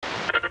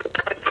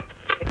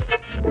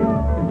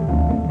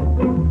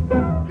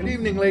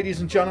evening,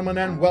 ladies and gentlemen,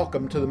 and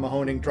welcome to the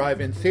Mahoning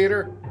Drive-In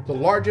Theater, the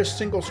largest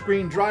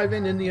single-screen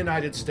drive-in in the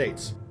United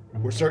States.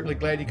 We're certainly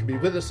glad you could be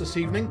with us this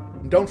evening,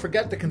 and don't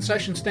forget the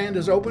concession stand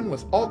is open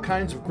with all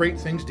kinds of great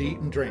things to eat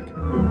and drink.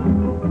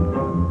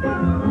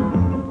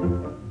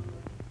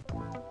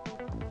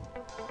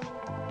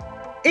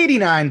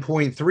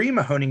 89.3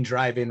 Mahoning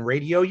Drive-In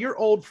Radio, your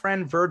old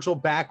friend Virgil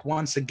back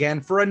once again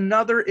for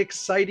another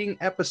exciting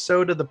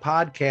episode of the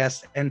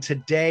podcast. And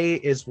today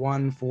is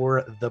one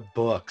for the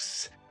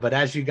books. But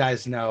as you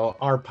guys know,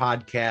 our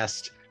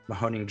podcast,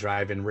 Mahoning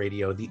Drive-In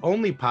Radio, the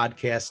only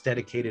podcast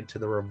dedicated to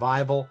the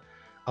revival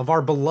of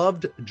our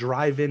beloved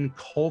drive-in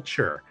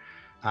culture.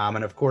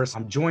 And of course,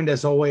 I'm joined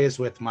as always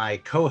with my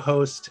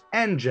co-host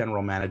and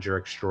general manager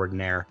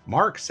extraordinaire,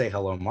 Mark. Say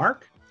hello,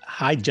 Mark.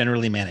 Hi,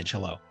 generally manage.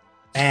 Hello.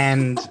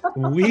 And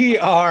we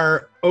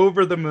are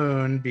over the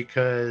moon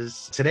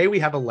because today we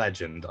have a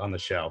legend on the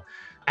show.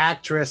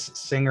 Actress,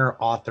 singer,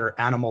 author,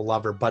 animal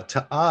lover, but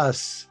to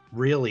us,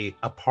 really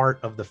a part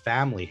of the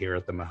family here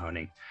at the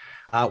Mahoning.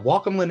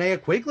 Welcome,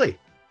 Linnea Quigley.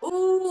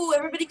 Ooh,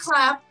 everybody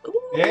clap.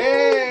 Ooh.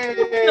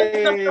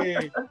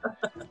 Yay!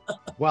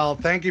 Well,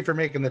 thank you for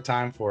making the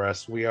time for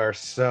us. We are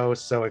so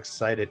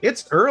excited.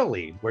 It's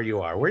early where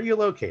you are. Where are you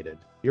located?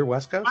 You're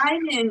West Coast?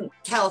 I'm in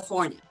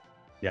California.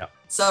 Yeah.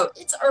 So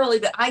it's early,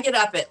 but I get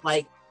up at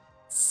like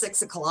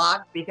 6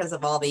 o'clock because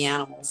of all the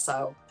animals.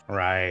 So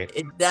right.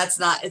 It's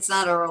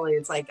not early.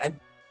 It's like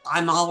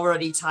I'm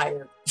already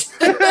tired.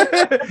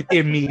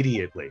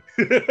 Immediately.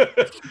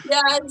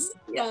 Yes.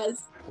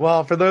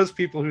 Well, for those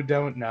people who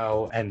don't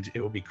know, and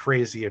it would be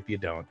crazy if you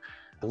don't,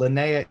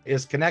 Linnea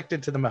is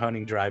connected to the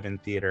Mahoning Drive-In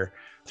Theater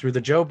through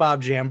the Joe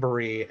Bob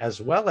Jamboree as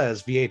well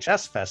as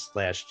VHS Fest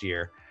last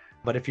year.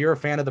 But if you're a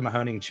fan of the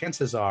Mahoning,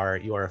 chances are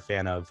you are a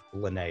fan of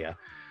Linnea.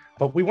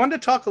 But we wanted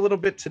to talk a little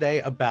bit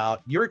today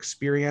about your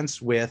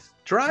experience with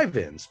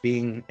drive-ins,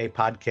 being a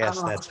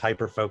podcast that's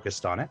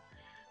hyper-focused on it.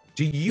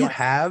 Do you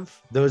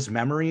have those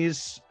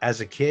memories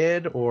as a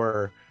kid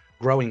or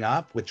growing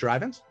up with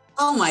drive-ins?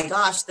 Oh my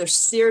gosh, they're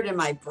seared in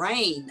my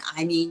brain.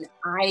 I mean,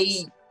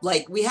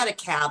 we had a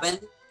cabin,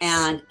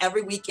 and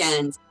every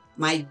weekend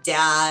my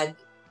dad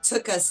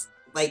took us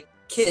like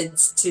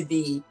kids to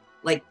the,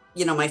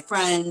 my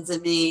friends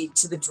and me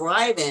to the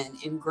drive-in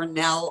in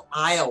Grinnell,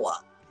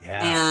 Iowa.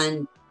 Yeah.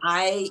 And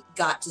I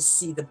got to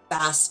see the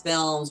best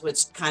films,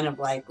 which kind of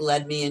like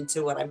led me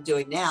into what I'm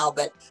doing now.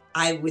 But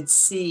I would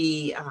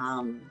see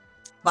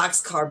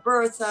Boxcar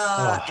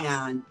Bertha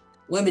and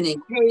Women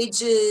in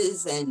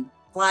Cages and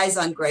Flies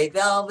on Gray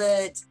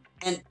Velvet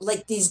and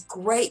like these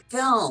great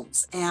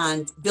films.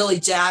 And Billy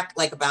Jack,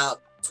 like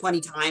about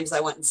 20 times I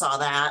went and saw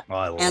that. Oh,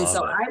 I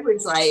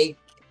was like,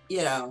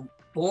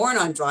 born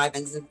on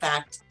drive-ins. In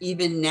fact,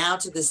 even now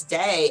to this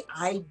day,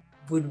 I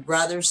would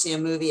rather see a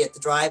movie at the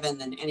drive-in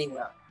than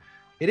anywhere.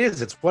 It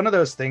is. It's one of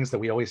those things that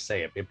we always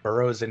say, it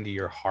burrows into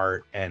your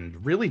heart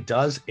and really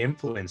does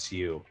influence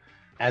you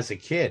as a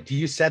kid.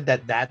 You said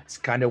that that's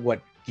kind of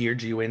what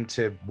geared you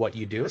into what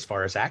you do as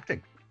far as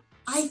acting.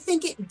 I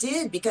think it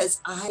did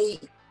because I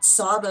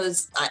saw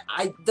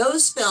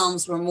those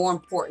films were more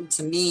important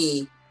to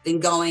me than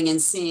going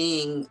and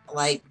seeing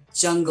like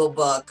Jungle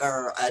Book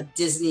or a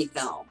Disney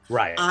film.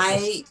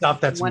 Right. Stuff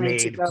that's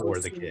made for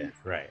the kid.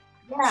 Right.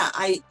 Yeah.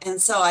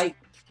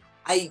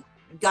 I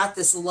got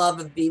this love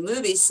of B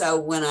movies. So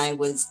when I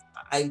was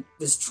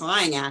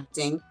trying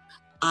acting,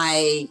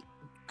 I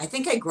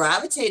think I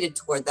gravitated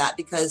toward that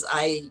because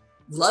I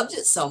loved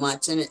it so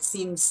much and it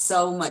seems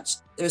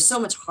there's so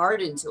much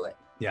heart into it.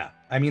 Yeah.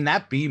 I mean,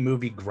 that B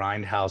movie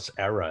grindhouse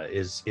era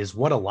is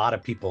what a lot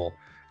of people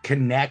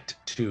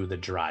connect to the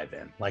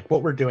drive-in. Like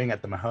what we're doing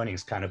at the Mahoning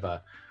is kind of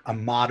a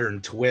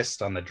modern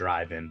twist on the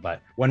drive-in.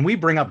 But when we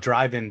bring up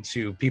drive-in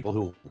to people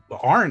who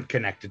aren't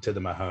connected to the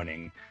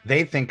Mahoning,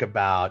 they think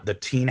about the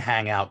teen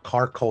hangout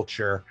car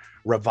culture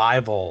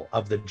revival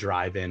of the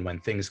drive-in when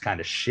things kind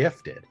of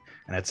shifted.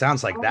 And it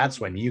sounds like that's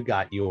when you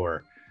got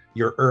your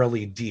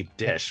early deep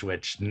dish,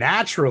 which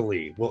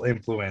naturally will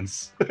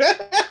influence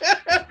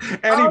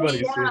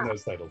anybody seeing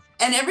those titles.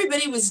 And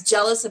everybody was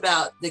jealous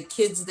about the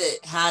kids that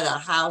had a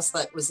house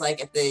that was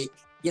like at the,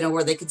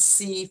 where they could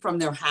see from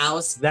their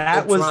house.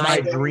 That was my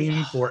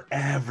dream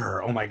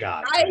forever. Oh my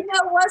God. I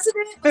know, wasn't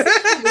it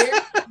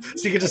weird?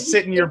 So you could just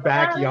sit in your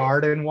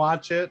backyard and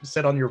watch it,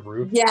 sit on your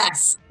roof.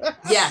 Yes.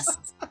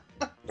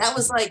 That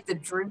was like the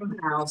dream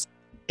house.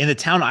 In the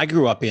town I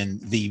grew up in,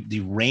 the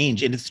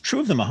range, and it's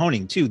true of the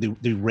Mahoning too,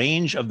 the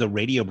range of the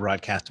radio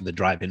broadcast of the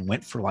drive-in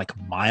went for like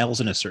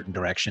miles in a certain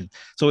direction.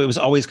 So it was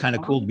always kind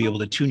of cool to be able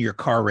to tune your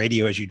car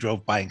radio as you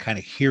drove by and kind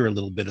of hear a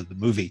little bit of the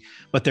movie.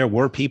 But there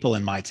were people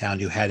in my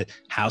town who had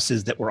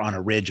houses that were on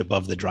a ridge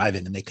above the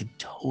drive-in and they could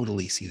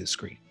totally see the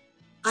screen.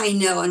 I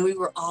know, and we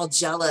were all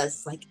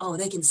jealous, like, oh,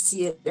 they can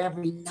see it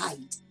every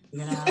night,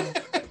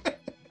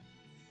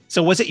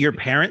 So was it your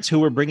parents who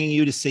were bringing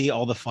you to see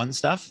all the fun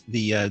stuff,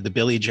 the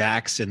Billy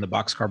Jacks and the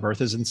Boxcar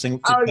Berthas and things?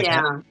 Oh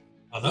yeah,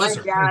 Oh, those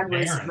my are dad good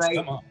was parents. like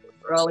Come on.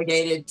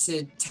 relegated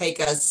to take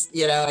us,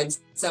 and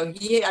so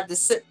he had to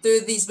sit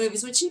through these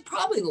movies, which he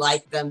probably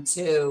liked them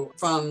too,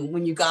 from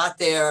when you got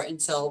there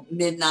until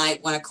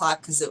midnight, 1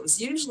 o'clock, because it was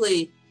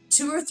usually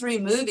 2 or 3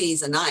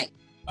 movies a night.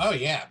 Oh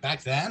yeah,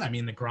 back then, I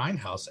mean, the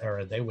Grindhouse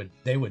era,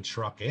 they would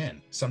truck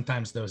in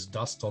sometimes those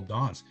dusk till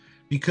dawns,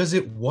 because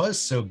it was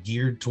so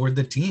geared toward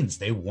the teens.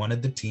 They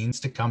wanted the teens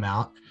to come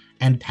out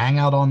and hang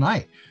out all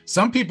night.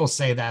 Some people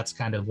say that's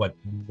kind of what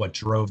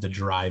drove the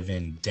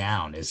drive-in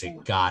down, is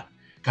it got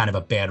kind of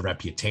a bad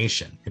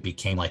reputation. It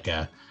became like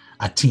a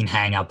teen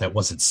hangout that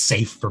wasn't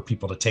safe for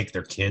people to take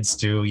their kids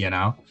to,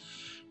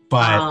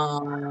 But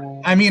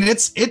I mean,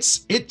 it's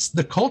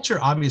the culture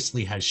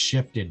obviously has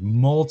shifted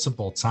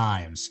multiple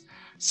times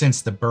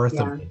since the birth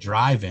of the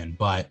drive-in.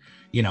 But,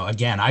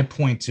 again, I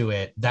point to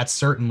it. That's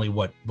certainly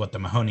what the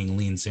Mahoning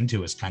leans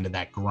into, is kind of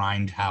that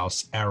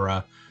Grindhouse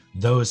era,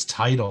 those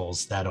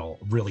titles that'll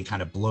really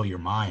kind of blow your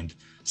mind,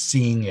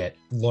 seeing it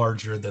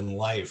larger than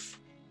life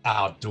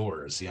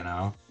outdoors,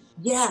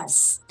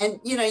 Yes. And,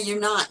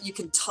 you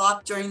can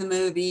talk during the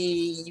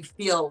movie. You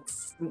feel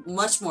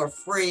much more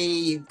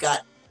free.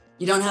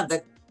 You don't have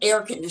the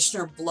air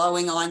conditioner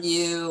blowing on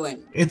you,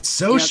 and it's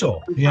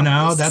social,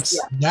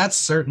 that's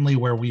certainly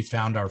where we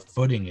found our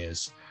footing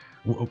is,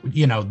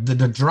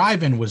 the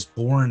drive-in was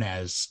born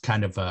as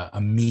kind of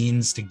a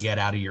means to get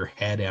out of your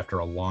head after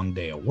a long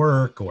day of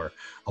work or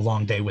a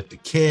long day with the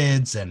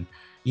kids. And,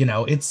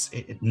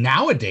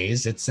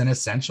 nowadays it's an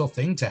essential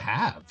thing to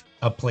have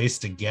a place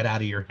to get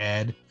out of your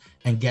head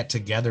and get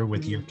together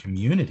with your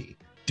community.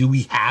 Do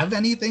we have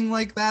anything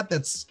like that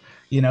that's,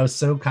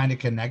 so kind of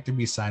connected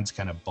besides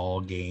kind of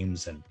ball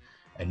games and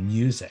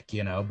music,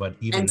 but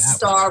even and that,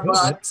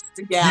 Starbucks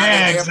together.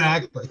 Yeah,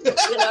 exactly.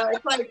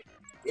 It's like,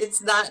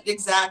 it's not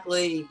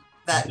exactly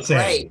that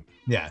great.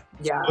 Yeah.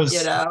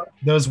 Yeah.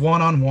 Those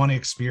one-on-one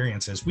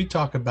experiences. We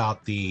talk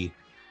about the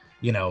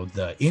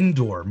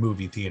indoor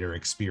movie theater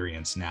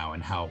experience now,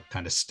 and how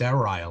kind of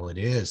sterile it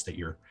is that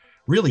you're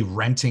really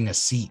renting a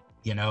seat,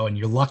 and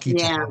you're lucky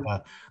to have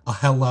a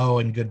hello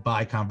and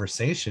goodbye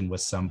conversation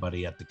with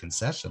somebody at the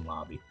concession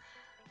lobby.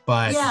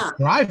 But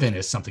drive-in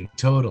is something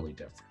totally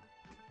different.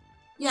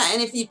 Yeah,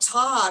 and if you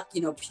talk,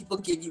 people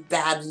give you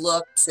bad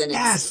looks, and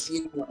it's,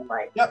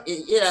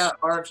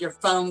 or if your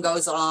phone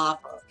goes off,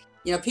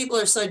 or, people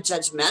are so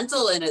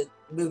judgmental in a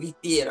movie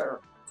theater.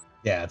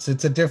 Yeah, it's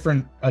a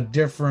different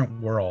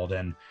world.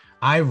 And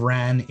I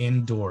ran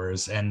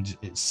indoors, and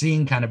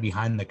seeing kind of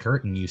behind the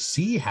curtain, you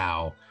see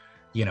how,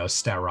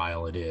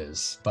 sterile it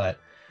is. But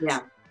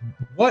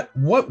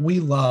what we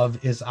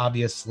love is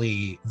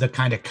obviously the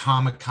kind of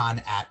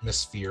Comic-Con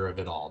atmosphere of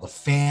it all, the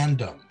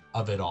fandom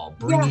of it all,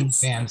 bringing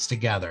fans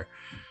together.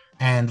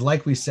 And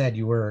like we said,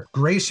 you were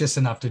gracious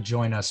enough to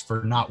join us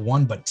for not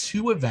one but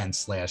 2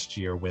 events last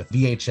year with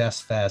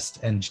VHS Fest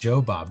and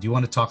Joe Bob. Do you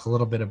want to talk a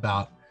little bit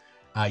about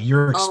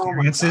your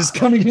experiences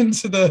coming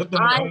into the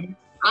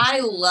I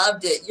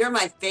loved it. You're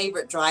my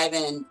favorite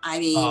drive-in. I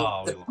mean,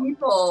 the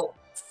people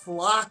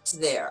flocked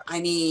there.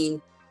 I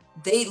mean,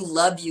 they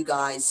love you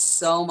guys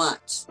so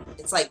much.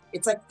 It's like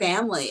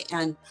family.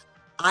 And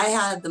I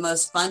had the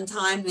most fun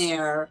time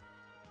there,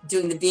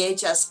 doing the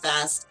VHS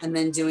Fest and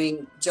then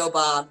doing Joe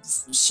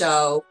Bob's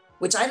show,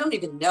 which I don't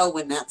even know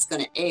when that's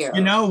going to air.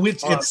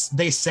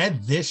 They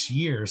said this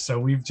year, so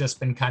we've just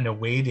been kind of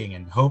waiting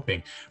and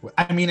hoping.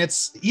 I mean,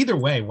 it's either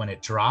way, when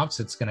it drops,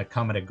 it's going to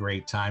come at a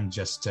great time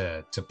just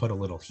to put a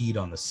little heat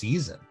on the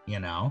season,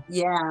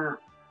 Yeah.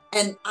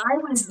 And I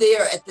was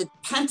there at the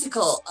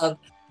pinnacle of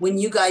when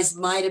you guys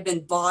might have been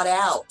bought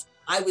out.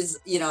 I was,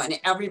 and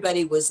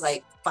everybody was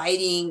like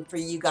fighting for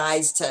you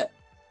guys to,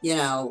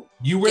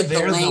 you were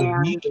there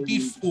the week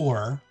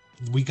before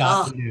we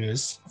got the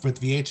news for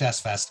the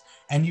VHS Fest,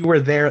 and you were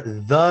there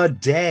the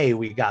day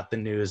we got the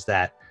news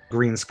that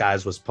Green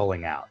Skies was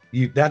pulling out.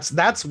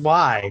 That's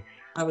why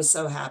I was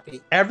so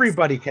happy.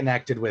 Everybody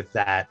connected with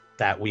that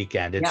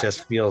weekend. It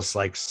just feels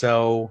like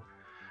so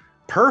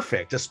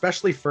perfect,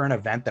 especially for an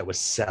event that was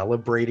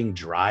celebrating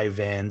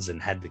drive-ins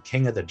and had the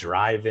king of the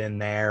drive-in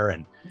there.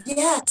 And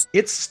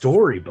it's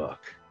storybook.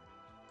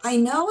 I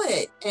know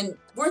it. And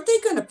weren't they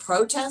going to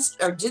protest,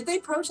 or did they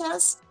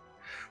protest?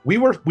 We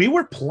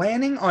were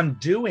planning on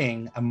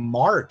doing a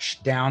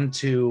march down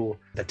to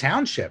the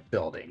township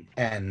building,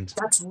 and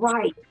that's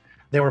right.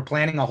 They were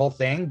planning a whole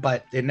thing,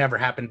 but it never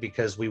happened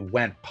because we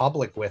went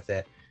public with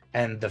it,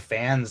 and the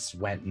fans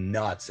went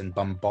nuts and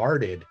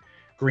bombarded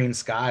Green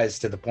Skies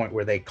to the point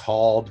where they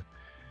called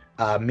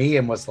me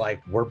and was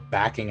like, "We're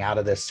backing out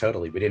of this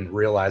totally. We didn't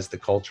realize the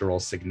cultural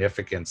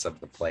significance of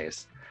the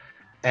place."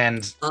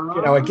 And,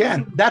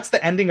 again, that's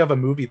the ending of a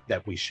movie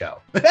that we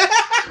show.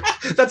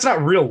 That's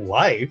not real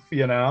life,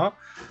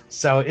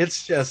 So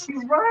it's just...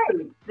 You're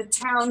right. The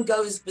town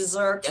goes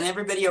berserk and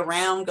everybody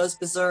around goes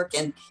berserk,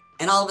 and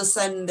all of a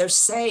sudden they're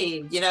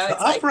saved, The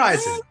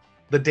uprising,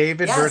 the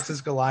David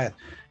versus Goliath.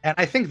 And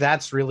I think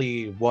that's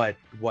really what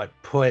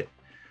put...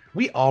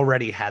 We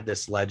already had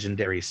this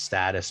legendary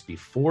status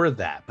before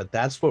that, but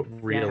that's what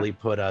really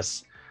put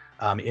us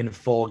in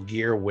full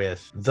gear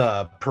with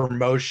the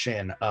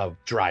promotion of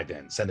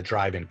drive-ins and the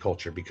drive-in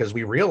culture, because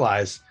we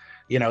realized,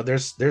 You know,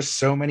 there's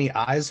so many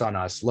eyes on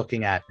us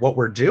looking at what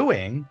we're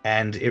doing,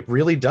 and it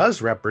really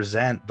does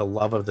represent the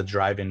love of the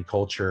drive-in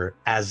culture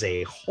as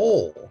a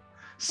whole.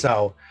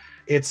 So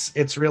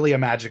it's really a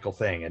magical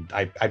thing, and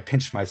I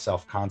pinch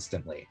myself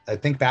constantly. I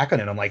think back on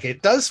it, I'm like,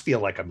 it does feel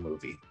like a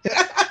movie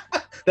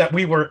that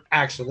we were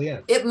actually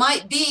in. It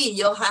might be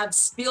you'll have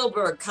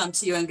Spielberg come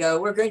to you and go,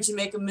 "We're going to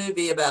make a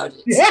movie about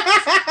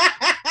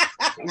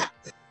it."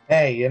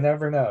 Hey, you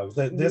never know.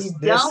 This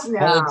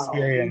whole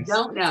experience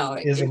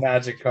is a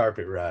magic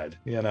carpet ride.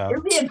 You know,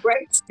 it'd be a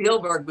great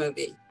Spielberg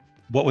movie.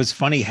 What was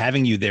funny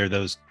having you there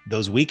those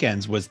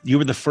weekends was you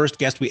were the first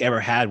guest we ever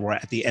had where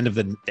at the end of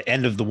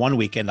the one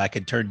weekend I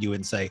could turn to you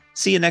and say,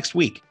 "See you next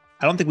week."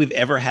 I don't think we've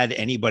ever had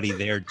anybody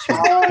there 2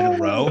 weeks in a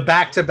row.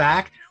 Back to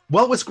back.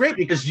 Well, it was great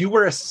because you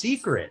were a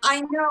secret. I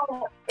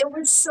know. It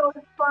was so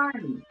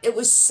fun. It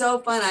was so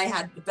fun. I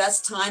had the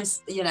best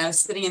times, you know,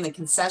 sitting in the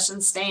concession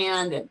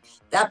stand, and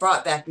that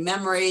brought back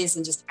memories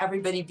and just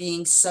everybody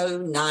being so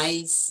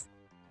nice.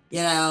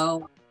 You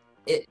know,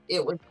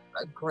 it was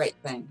a great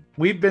thing.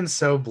 We've been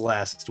so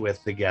blessed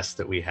with the guests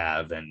that we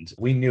have, and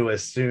we knew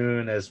as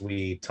soon as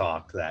we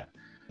talked that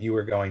you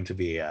were going to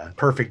be a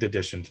perfect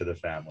addition to the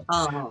family.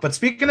 Oh. But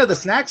speaking of the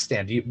snack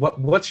stand,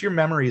 what's your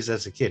memories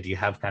as a kid? Do you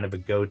have kind of a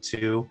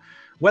go-to,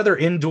 whether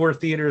indoor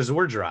theaters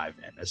or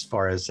drive-in, as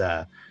far as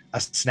a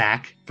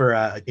snack for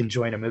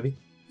enjoying a movie?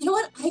 You know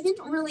what? I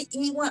didn't really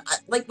eat one.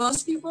 Like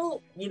most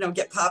people, you know,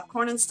 get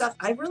popcorn and stuff.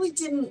 I really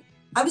didn't.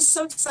 I was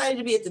so excited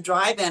to be at the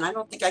drive-in. I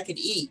don't think I could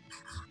eat.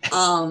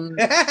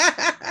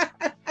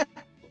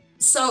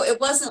 So it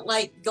wasn't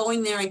like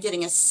going there and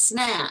getting a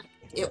snack.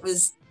 It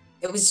was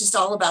just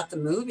all about the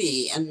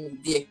movie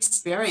and the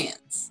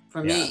experience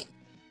for me.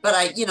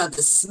 But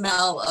the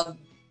smell of,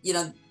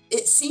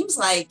 it seems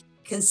like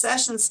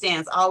concession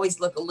stands always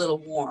look a little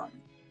warm,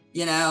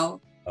 you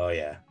know? Oh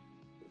yeah.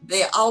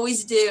 They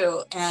always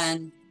do.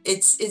 And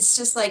it's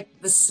just like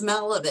the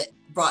smell of it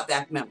brought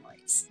back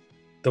memories.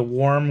 The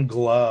warm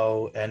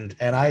glow, and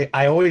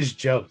I always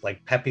joke,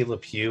 like Pepe Le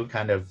Pew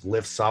kind of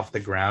lifts off the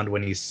ground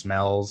when he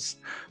smells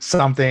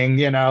something,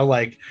 you know,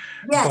 like,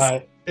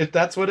 yes. But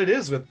that's what it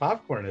is with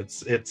popcorn.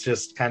 It's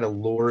just kind of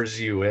lures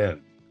you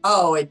in.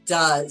 Oh, it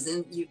does.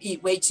 And you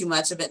eat way too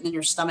much of it and then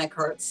your stomach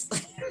hurts.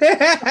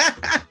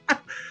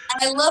 And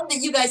I love that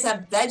you guys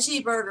have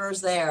veggie burgers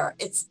there.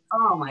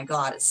 Oh my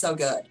God, it's so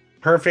good.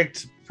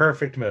 Perfect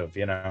move,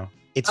 you know.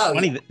 It's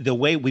funny, the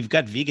way we've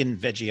got vegan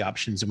veggie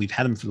options and we've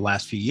had them for the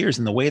last few years.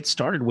 And the way it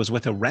started was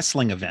with a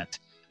wrestling event.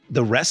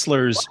 The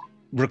wrestlers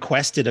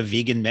requested a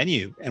vegan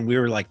menu and we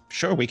were like,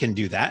 sure, we can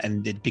do that.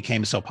 And it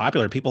became so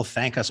popular. People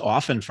thank us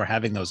often for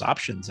having those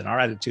options. And our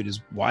attitude is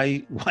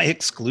why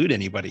exclude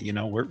anybody? You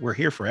know, we're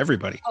here for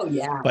everybody. Oh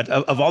yeah. But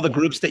of all the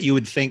groups that you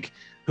would think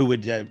who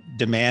would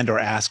demand or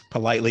ask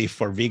politely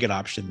for vegan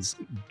options,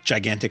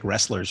 gigantic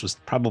wrestlers was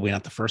probably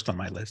not the first on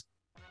my list.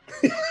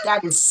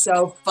 That is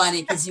so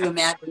funny because you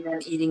imagine them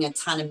eating a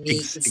ton of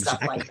meat and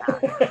stuff like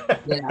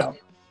that. You know,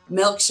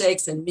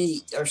 milkshakes and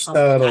meat or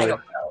something. Totally. I don't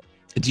know.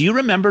 Do you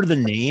remember the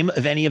name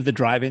of any of the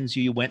drive-ins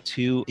you went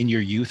to in your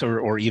youth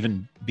or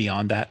even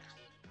beyond that?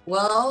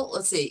 Well,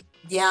 let's see.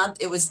 Yeah,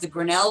 it was the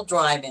Grinnell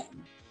Drive-In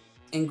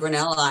in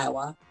Grinnell,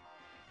 Iowa.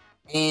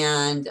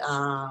 And,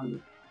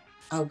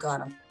 oh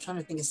God, I'm trying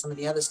to think of some of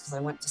the others because I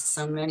went to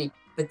so many.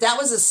 But that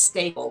was a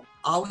staple.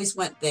 Always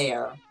went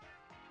there.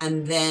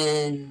 And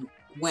then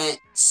went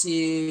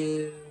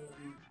to,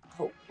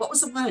 what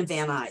was the one in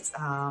Van Nuys?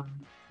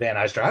 Van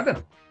Nuys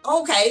Drive-In.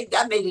 Okay,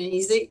 that made it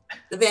easy.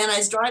 The Van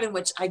Nuys Drive-In,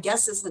 which I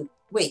guess isn't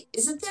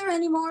there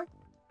anymore?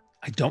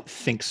 I don't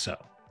think so.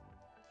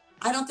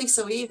 I don't think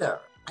so either.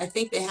 I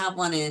think they have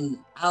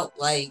one out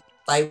like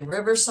by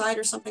Riverside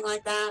or something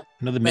like that.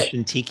 I know the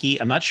Mission Tiki.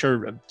 I'm not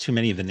sure of too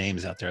many of the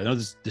names out there. I know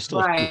there's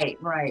still right.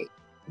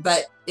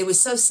 But it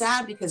was so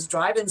sad because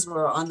drive-ins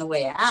were on the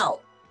way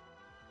out.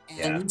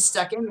 And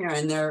stuck in there,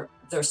 and they're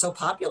so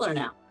popular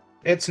now.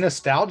 It's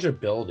nostalgia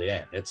built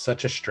in. It's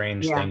such a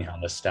strange thing how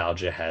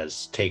nostalgia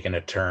has taken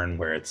a turn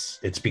where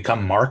it's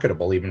become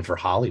marketable even for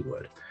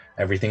Hollywood.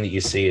 Everything that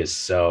you see is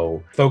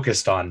so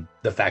focused on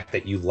the fact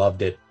that you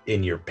loved it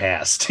in your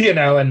past, you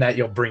know, and that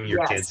you'll bring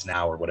your kids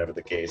now or whatever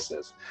the case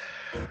is.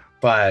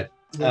 But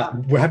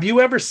have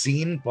you ever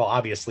seen, well,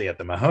 obviously at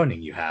the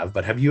Mahoning you have,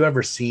 but have you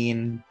ever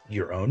seen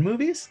your own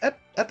movies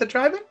at the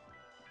drive-in?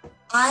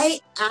 I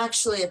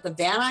actually, at the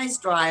Van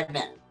Nuys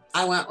Drive-In,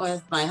 I went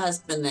with my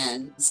husband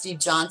then, Steve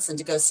Johnson,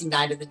 to go see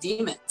Night of the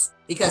Demons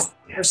because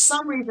for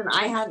some reason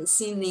I hadn't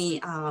seen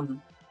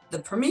the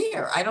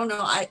premiere. I don't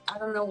know. I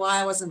don't know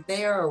why I wasn't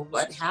there or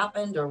what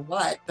happened or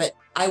what, but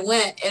I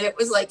went and it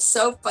was like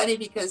so funny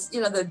because,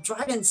 you know, the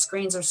drive-in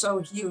screens are so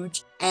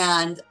huge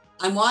and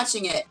I'm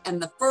watching it and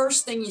the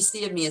first thing you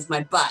see of me is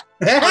my butt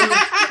on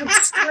the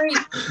screen.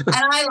 And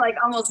I like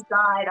almost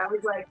died. I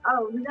was like,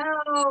 oh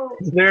no.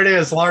 There it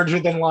is, larger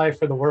than life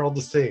for the world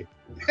to see.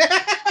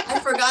 I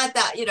forgot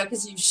that, you know,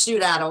 because you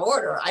shoot out of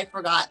order. I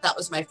forgot that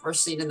was my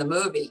first scene in the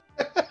movie.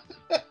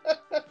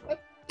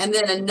 And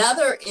then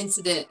another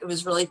incident, it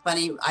was really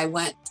funny. I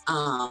went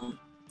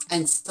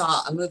and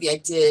saw a movie I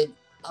did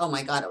oh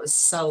my God, it was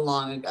so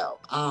long ago.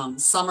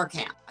 Summer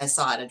camp, I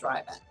saw at a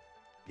drive-in.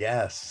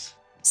 Yes.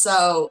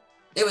 So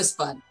it was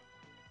fun.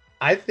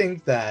 I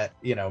think that,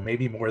 you know,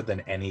 maybe more than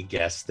any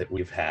guest that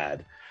we've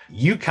had,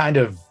 you kind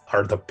of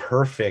are the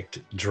perfect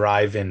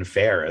drive-in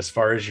fare as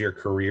far as your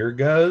career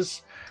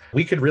goes.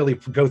 We could really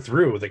go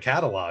through the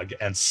catalog,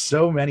 and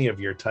so many of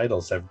your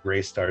titles have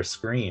graced our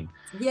screen.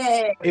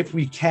 Yay. If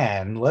we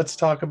can, let's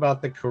talk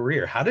about the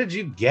career. How did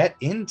you get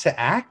into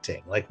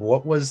acting? Like,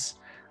 what was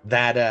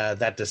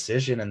that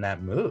decision and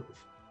that move?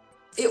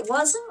 It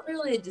wasn't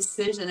really a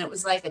decision. It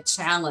was like a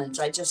challenge.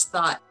 I just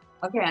thought,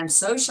 okay, I'm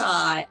so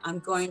shy. I'm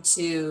going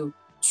to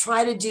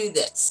try to do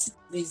this.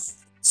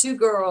 These two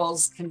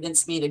girls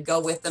convinced me to go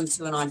with them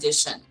to an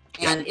audition.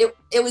 And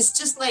it was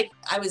just like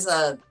I was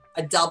a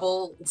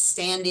double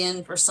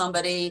stand-in for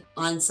somebody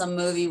on some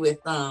movie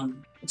with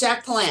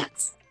Jack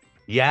Palance.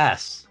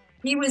 Yes.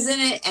 He was in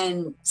it,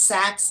 and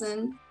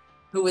Saxon,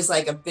 who was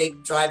like a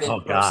big drive-in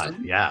person.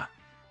 God, yeah.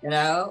 You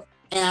know?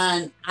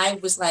 And I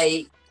was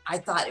like, I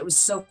thought it was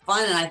so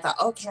fun. And I thought,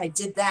 okay, I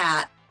did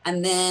that.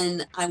 And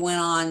then I went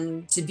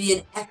on to be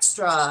an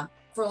extra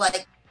for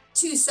like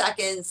 2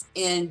 seconds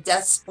in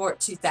Death Sport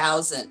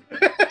 2000.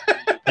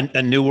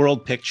 A New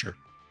World picture.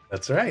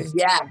 That's right.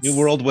 Yes. New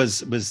World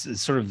was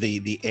sort of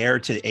the heir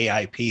to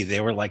AIP. They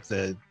were like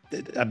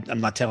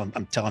I'm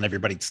telling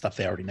everybody stuff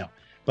they already know.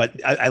 But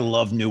I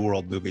love New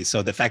World movies.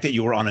 So the fact that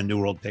you were on a New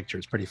World picture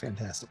is pretty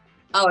fantastic.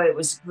 Oh, it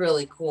was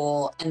really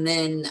cool. And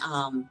then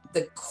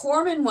the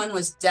Corman one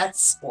was Death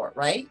Sport,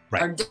 right?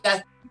 Right. Or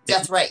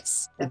Death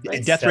Race.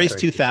 Death Race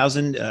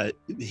 2000,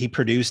 he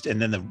produced,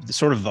 and then the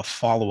sort of a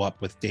follow-up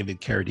with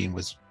David Carradine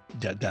was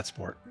Death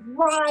Sport.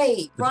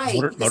 Right.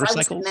 Because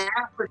Motorcycles? I was in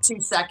that for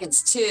 2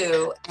 seconds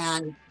too.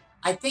 And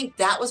I think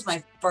that was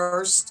my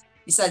first,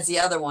 besides the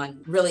other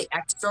one, really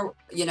extra,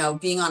 you know,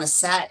 being on a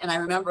set. And I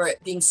remember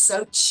it being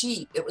so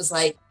cheap. It was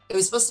like, it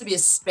was supposed to be a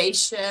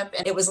spaceship,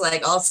 and it was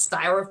like all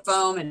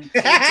styrofoam and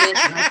painted.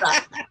 And I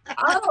thought,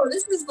 oh,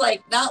 this is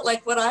like not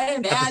like what I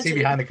imagined. Have to see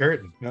behind the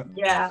curtain. No.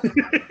 Yeah.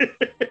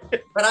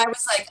 But I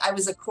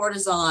was a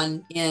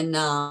courtesan in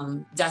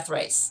Death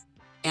Race,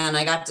 and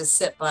I got to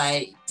sit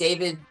by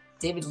David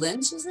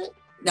Lynch, is it?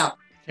 No.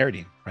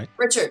 Carradine, right?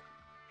 Richard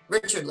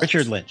Lynch.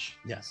 Richard Lynch,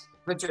 yes.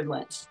 Richard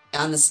Lynch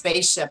on the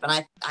spaceship,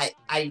 and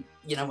I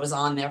was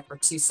on there for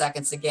 2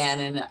 seconds again,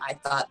 and I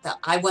thought that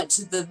I went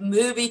to the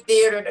movie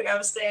theater to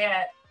go see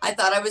it. I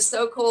thought I was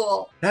so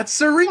cool. That's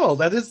surreal.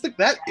 That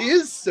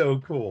is so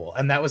cool.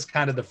 And that was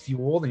kind of the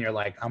fuel. And you're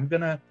like, I'm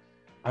gonna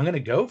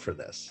go for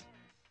this.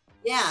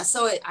 Yeah.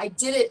 So I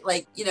did it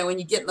like, you know, when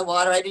you get in the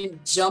water, I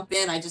didn't jump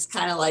in. I just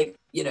kind of like,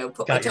 you know,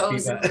 put Got my your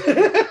toes feet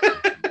in.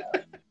 back.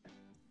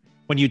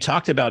 When you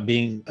talked about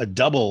being a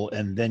double,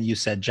 and then you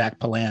said Jack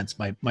Palance,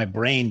 my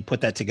brain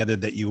put that together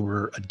that you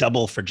were a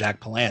double for Jack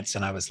Palance,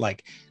 and I was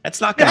like,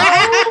 that's not gonna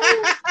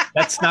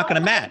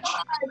match.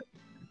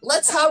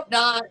 Let's hope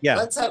not. Yeah.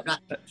 Let's hope not.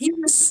 He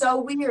was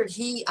so weird.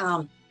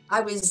 I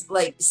was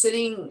like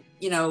sitting,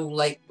 you know,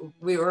 like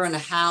we were in a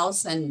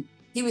house, and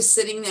he was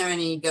sitting there, and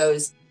he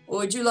goes,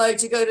 well, would you like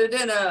to go to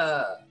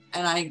dinner?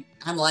 And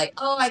I'm like,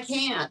 oh, I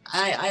can't.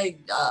 I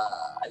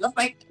left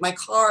my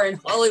car in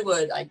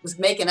Hollywood. I was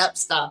making up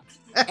stuff.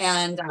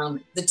 And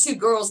the two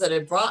girls that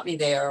had brought me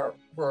there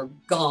were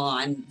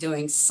gone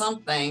doing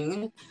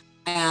something.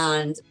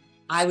 And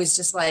I was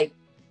just like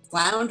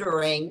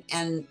floundering.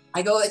 And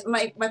I go,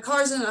 my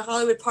car's in a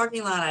Hollywood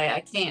parking lot.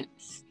 I can't.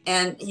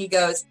 And he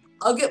goes,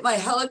 I'll get my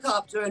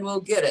helicopter and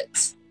we'll get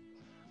it.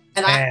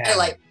 And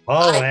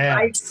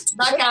I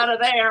snuck out of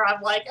there.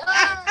 I'm like,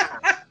 ah.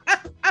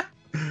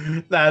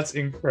 That's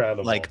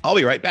incredible. Like, I'll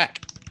be right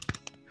back.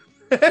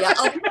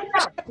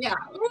 Yeah.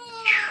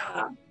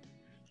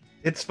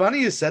 It's funny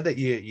you said that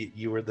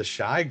you were the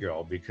shy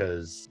girl,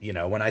 because, you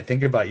know, when I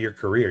think about your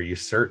career, you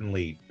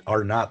certainly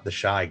are not the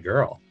shy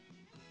girl.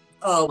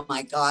 Oh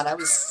my God, I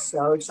was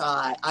so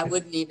shy. I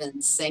wouldn't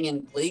even sing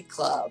in Glee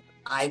Club.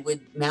 I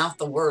would mouth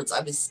the words.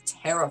 I was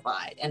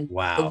terrified. And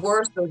Wow. The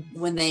worst was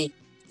when they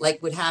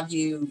would have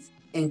you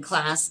in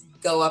class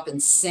go up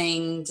and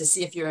sing to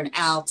see if you're an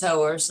alto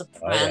or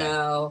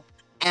soprano.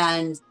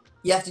 And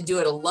you have to do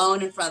it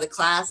alone in front of the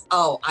class.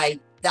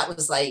 That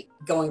was like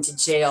going to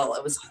jail.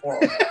 It was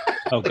horrible.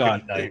 Oh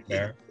God,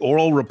 Nightmare.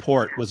 Oral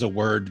report was a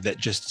word that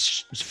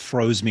just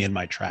froze me in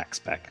my tracks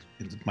back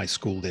in my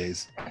school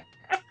days.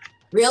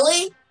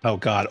 Really? Oh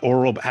God,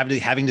 oral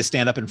having to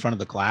stand up in front of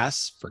the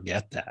class.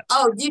 Forget that.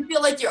 Oh, do you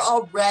feel like you're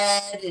all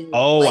red and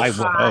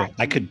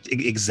I could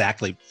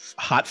exactly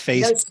hot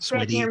face, no spit in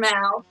sweaty. your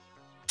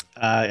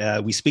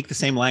mouth. We speak the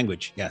same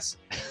language. Yes,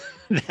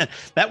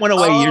 that went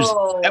away years.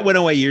 That went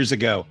away years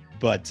ago.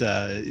 But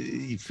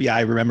yeah,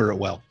 I remember it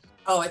well.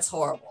 Oh, it's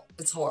horrible.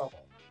 It's horrible.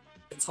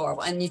 It's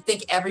horrible. And you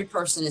think every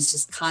person is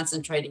just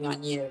concentrating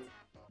on you.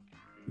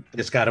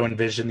 Just got to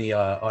envision the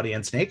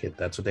audience naked.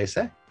 That's what they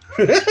say.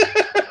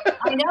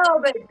 I know,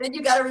 but then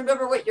you got to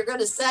remember what you're going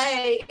to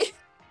say.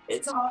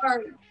 It's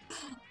hard.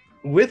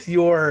 With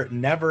your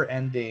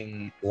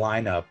never-ending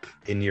lineup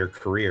in your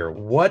career,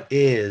 what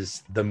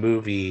is the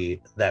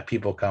movie that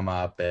people come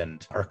up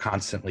and are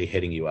constantly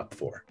hitting you up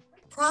for?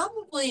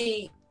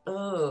 probably,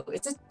 oh,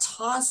 it's a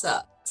toss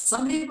up.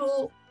 Some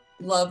people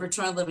love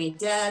Return of the Living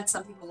Dead.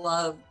 Some people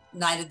love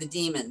Night of the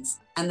Demons.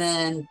 And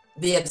then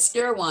the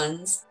obscure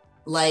ones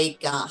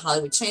like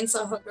Hollywood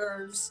Chainsaw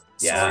Hookers,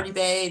 Sorority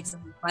Babes,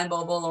 and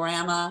Rainbow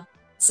Bolorama.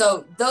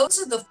 So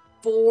those are the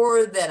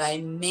 4 that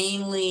I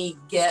mainly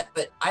get,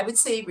 but I would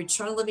say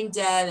Return of the Living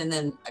Dead and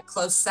then a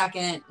close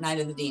second, Night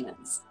of the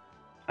Demons.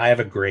 I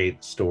have a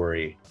great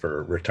story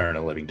for Return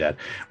of the Living Dead.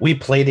 We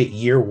played it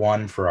year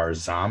 1 for our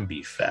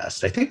Zombie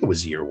Fest. I think it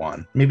was year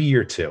 1, maybe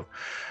year 2.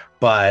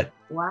 But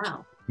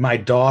wow, my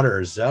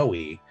daughter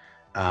Zoe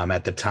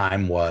at the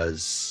time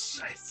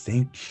was, I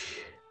think,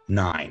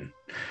 9.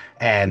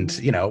 And,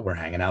 you know, we're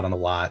hanging out on the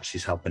lot.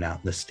 She's helping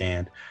out in the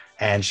stand.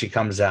 And she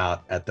comes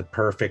out at the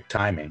perfect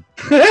timing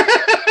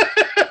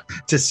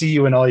to see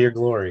you in all your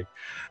glory.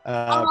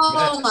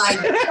 Oh, my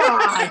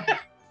God.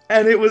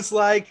 And it was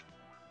like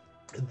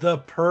the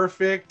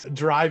perfect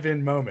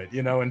drive-in moment,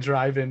 you know, and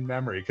drive-in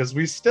memory. Because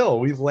we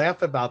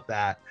laugh about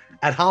that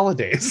at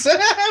holidays.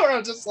 Where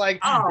I'm just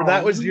like,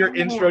 that was your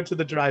intro to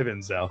the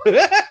drive-in, Zoe.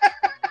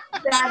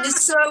 That is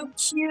so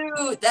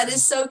cute. That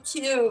is so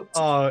cute.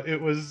 Oh, it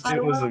was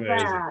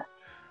amazing.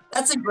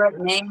 That's a great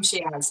name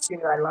she has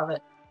too. I love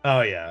it.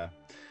 Oh yeah.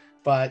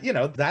 But you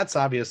know, that's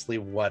obviously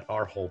what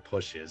our whole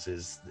push is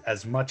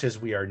as much as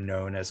we are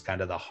known as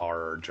kind of the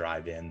horror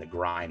drive-in, the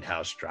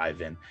grindhouse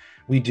drive-in,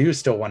 we do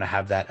still want to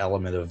have that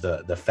element of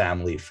the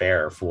family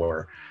fare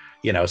for,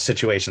 you know,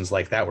 situations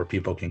like that where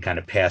people can kind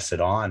of pass it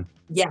on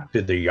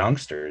to the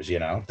youngsters, you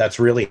know. That's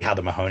really how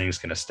the Mahoning's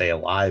going to stay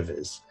alive,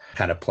 is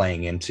kind of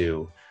playing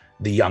into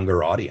the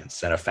younger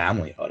audience and a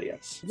family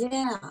audience.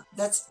 Yeah,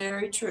 that's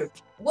very true.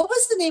 What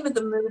was the name of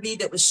the movie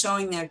that was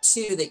showing there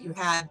too, that you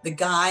had the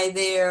guy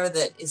there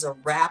that is a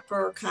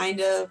rapper kind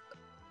of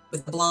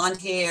with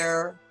blonde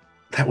hair?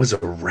 That was a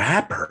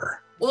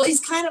rapper? Well, he's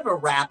kind of a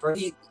rapper.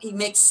 He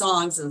makes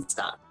songs and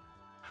stuff.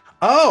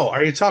 Oh,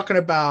 are you talking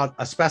about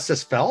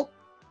Asbestos Felt?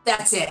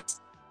 That's it.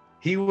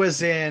 He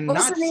was in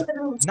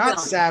not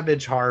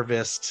Savage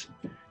Harvest.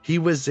 He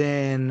was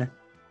in,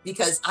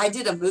 because I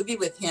did a movie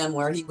with him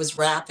where he was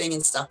rapping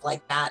and stuff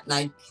like that.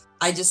 And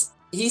I just,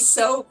 he's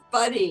so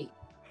funny.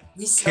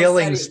 He's so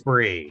Killing funny.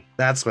 Spree.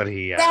 That's what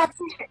he That's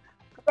it.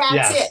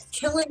 That's it.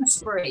 Killing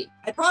Spree.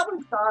 I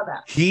probably saw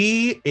that.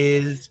 He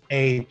is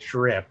a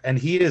trip, and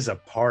he is a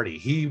party.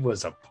 He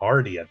was a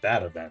party at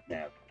that event,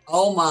 man.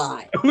 Oh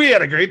my. We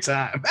had a great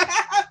time.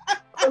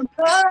 Oh,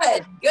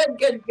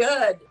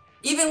 good.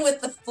 Even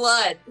with the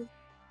flood.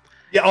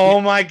 Yeah.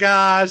 Oh my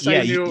gosh.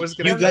 Yeah, I knew it was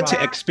going to. You got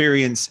to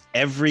experience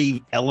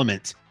every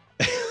element.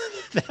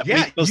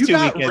 You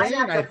got rain,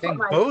 I think,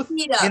 both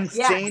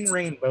insane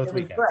rain both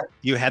weekends.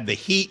 You had the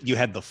heat, you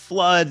had the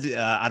flood.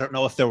 I don't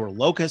know if there were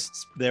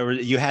locusts.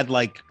 You had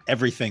like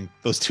everything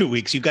those 2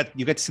 weeks. You got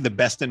to see the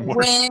best and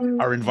worst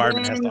our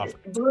environment has to offer.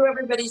 Blew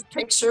everybody's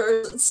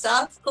pictures and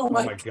stuff. Oh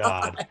my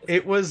God.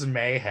 It was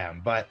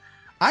mayhem. But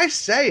I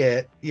say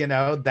it, you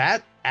know,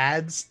 that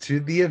adds to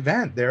the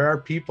event. There are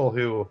people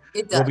who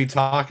will be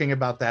talking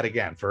about that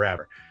again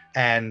forever.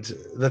 And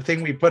the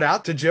thing we put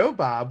out to Joe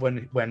Bob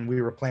when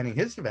we were planning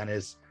his event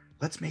is,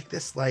 let's make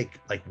this like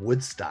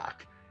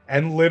Woodstock.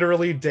 And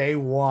literally day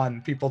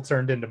 1, people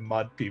turned into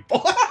mud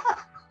people.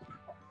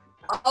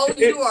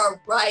 You are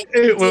right.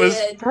 It was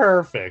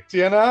perfect,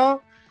 you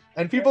know?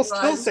 And people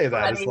still say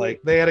that. It's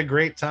like they had a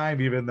great time,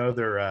 even though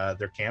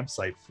their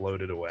campsite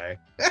floated away.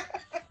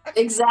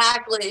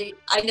 Exactly.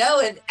 I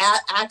know. And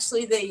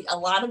actually a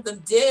lot of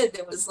them did.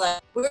 It was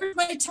like, where's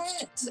my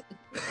tent?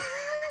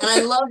 And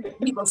I love that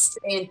people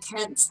stay in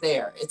tents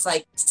there. It's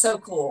like so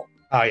cool.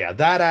 Oh yeah,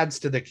 that adds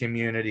to the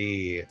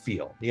community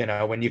feel. You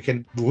know, when you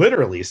can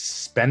literally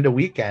spend a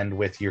weekend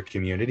with your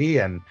community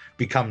and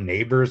become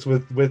neighbors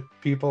with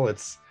people,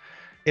 it's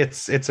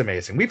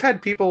amazing. We've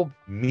had people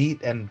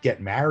meet and get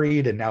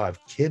married and now have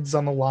kids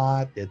on the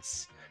lot.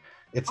 It's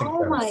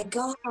incredible. Oh my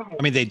God.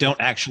 I mean, they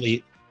don't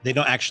actually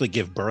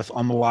give birth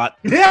on the lot.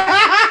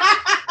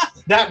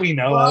 That we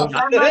know of.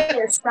 That might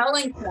be a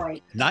selling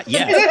point. Not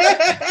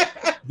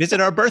yet. Visit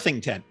our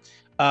birthing tent.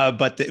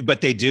 But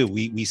they do.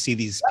 We see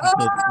these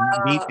people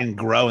meet and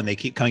grow, and they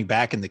keep coming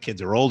back, and the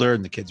kids are older,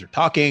 and the kids are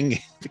talking.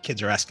 The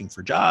kids are asking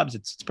for jobs.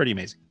 It's pretty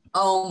amazing.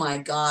 Oh my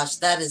gosh,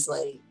 that is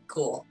like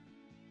cool.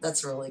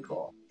 That's really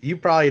cool. You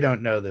probably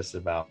don't know this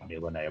about me,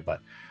 Linnea, but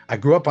I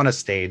grew up on a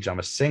stage. I'm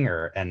a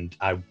singer, and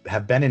I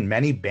have been in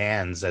many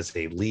bands as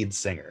a lead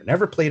singer.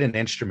 Never played an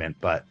instrument,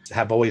 but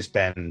have always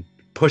been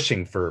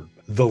pushing for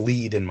the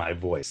lead in my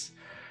voice.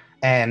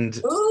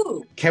 And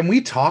can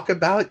we talk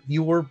about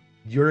your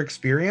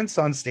experience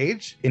on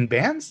stage in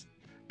bands?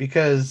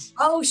 Because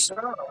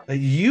sure.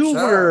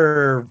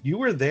 You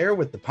were there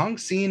with the punk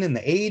scene in the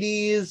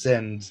 80s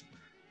and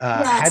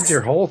had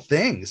your whole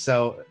thing.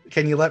 So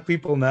can you let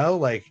people know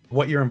like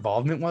what your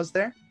involvement was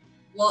there?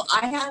 Well,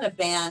 I had a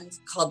band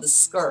called the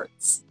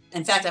Skirts.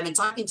 In fact, I've been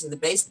talking to the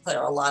bass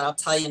player a lot. I'll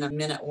tell you in a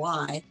minute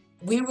why.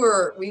 We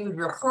would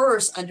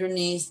rehearse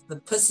underneath the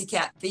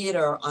Pussycat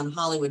Theater on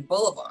Hollywood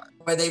Boulevard,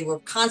 where they were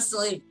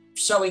constantly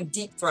showing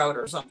Deep Throat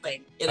or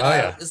something. You know,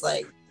 It was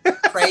like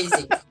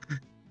crazy.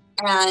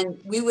 And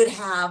we would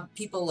have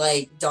people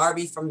like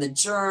Darby from the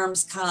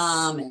Germs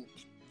come and,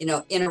 you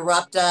know,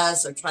 interrupt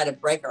us or try to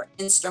break our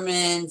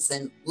instruments.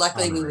 And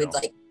luckily we would Unreal.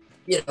 like,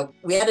 you know,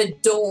 we had a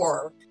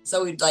door.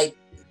 So we'd like,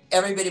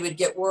 everybody would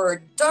get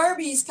word,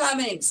 Darby's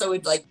coming. So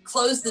we'd like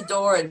close the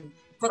door and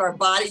put our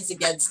bodies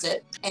against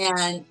it.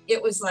 And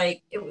it was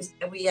like,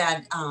 we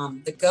had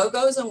the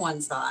Go-Go's on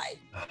one side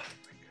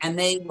and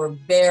they were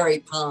very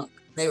punk.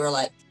 They were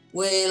like,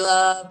 we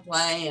love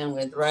playing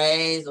with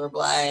razor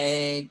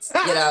blades,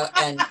 you know,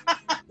 and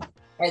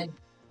it,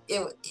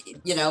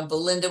 you know,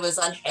 Belinda was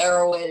on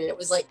heroin and it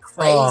was like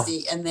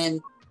crazy. And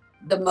then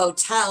the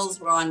motels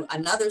were on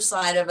another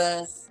side of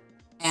us.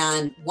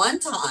 And one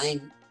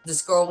time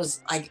this girl was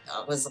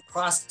a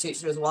prostitute.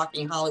 She was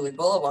walking Hollywood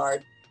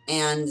Boulevard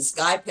and this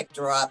guy picked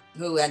her up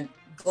who had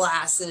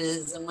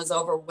glasses and was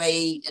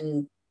overweight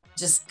and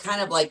just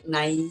kind of like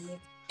naive.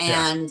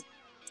 And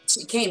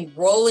she came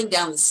rolling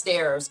down the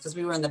stairs because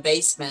we were in the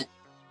basement,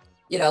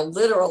 you know,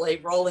 literally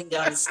rolling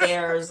down the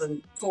stairs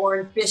and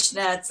pouring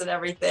fishnets and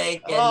everything.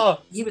 And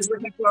he was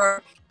looking for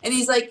her and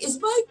he's like, is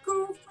my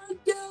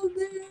girlfriend down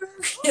there?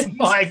 Oh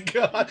my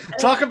God.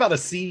 Talk about a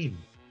scene.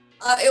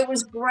 It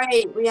was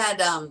great. We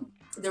had,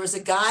 there was a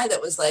guy that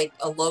was like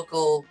a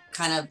local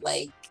kind of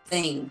like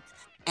thing.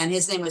 And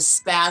his name was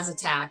Spaz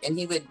Attack. And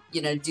he would,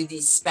 you know, do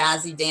these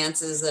spazzy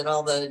dances at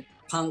all the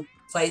punk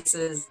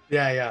places.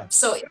 Yeah.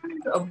 So it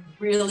was a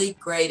really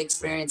great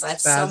experience. I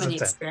have so many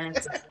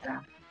experiences with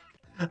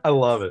that. I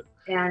love it.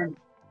 And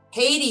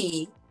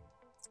Haiti,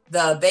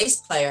 the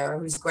bass player,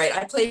 who's great,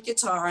 I played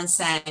guitar and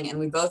sang, and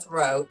we both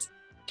wrote.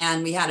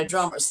 And we had a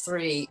drummer,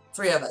 three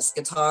of us,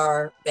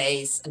 guitar,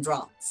 bass, and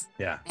drums.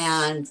 Yeah.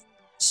 And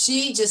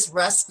she just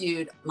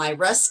rescued my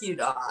rescue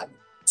dog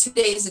 2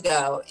 days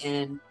ago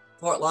in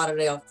Fort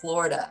Lauderdale,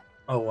 Florida.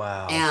 Oh,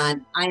 wow.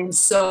 And I'm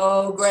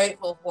so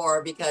grateful for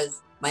her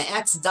because my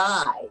ex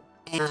died.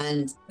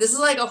 And this is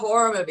like a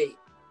horror movie.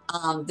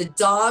 The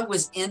dog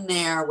was in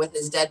there with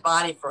his dead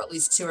body for at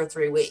least 2 or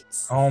 3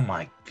 weeks. Oh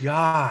my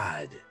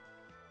God.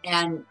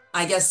 And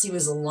I guess he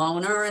was a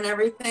loner and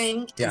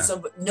everything. Yeah. And so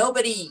but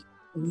nobody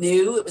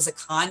knew it was a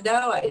condo.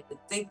 I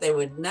think they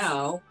would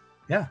know.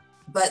 Yeah.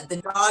 But the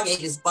dog ate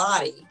his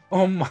body.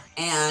 Oh my.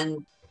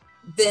 And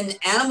then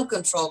animal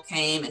control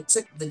came and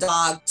took the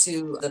dog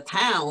to the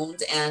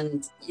pound.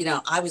 And, you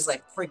know, I was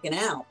like freaking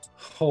out.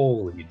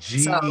 Holy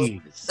jeez.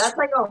 So that's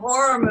like a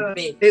horror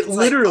movie. It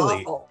literally,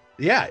 like awful.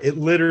 Yeah, it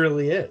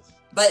literally is.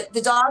 But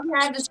the dog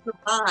had to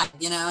survive,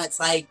 you know, it's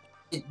like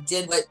it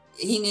did what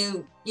he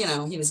knew, you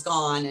know, he was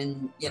gone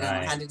and, you know,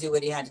 Right. had to do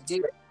what he had to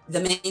do. The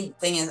main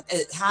thing is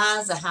it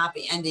has a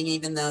happy ending,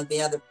 even though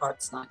the other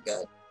part's not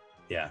good.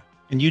 Yeah.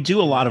 And you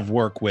do a lot of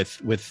work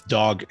with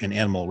dog and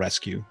animal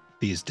rescue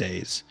these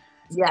days.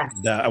 Yes.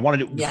 And, I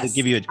wanted to Yes.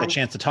 give you a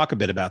chance to talk a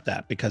bit about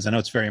that because I know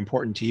it's very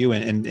important to you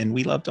and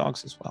we love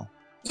dogs as well.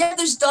 Yeah,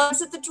 there's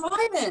dogs at the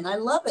drive-in. I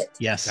love it.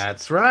 Yes.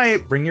 That's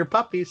right. Bring your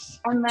puppies.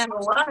 And then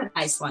a lot of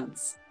nice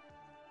ones.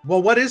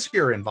 Well, what is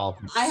your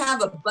involvement? I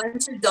have a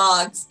bunch of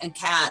dogs and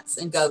cats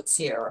and goats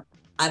here.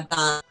 I've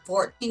got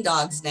 14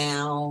 dogs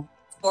now,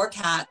 4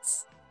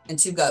 cats, and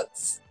 2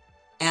 goats.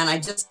 And I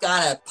just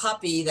got a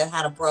puppy that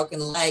had a broken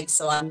leg,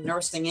 so I'm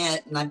nursing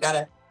it, and I've got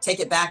to take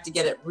it back to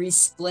get it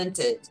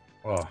resplinted.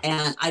 Oh,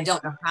 And I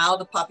don't know how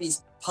the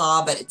puppy's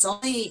paw, but it's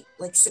only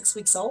like 6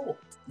 weeks old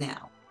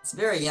now. It's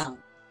very young.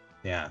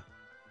 yeah.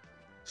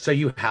 So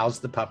you house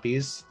the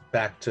puppies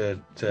back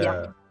to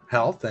Yeah.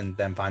 health and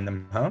then find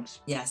them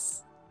homes?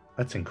 Yes.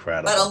 That's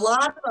incredible. But a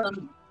lot of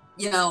them,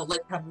 you know,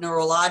 like have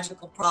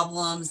neurological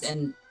problems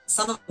and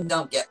some of them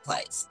don't get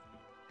placed.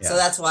 So Yeah.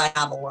 that's why I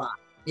have a lot,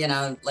 you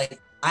know, like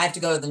I have to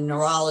go to the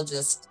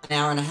neurologist an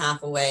hour and a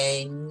half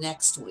away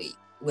next week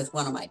with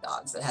one of my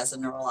dogs that has a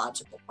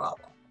neurological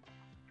problem.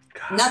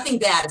 God. Nothing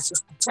bad. It's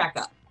just a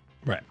checkup.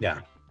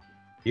 Yeah.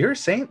 You're a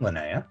saint,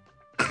 Linnea.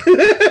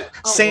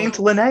 Saint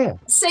Linnea.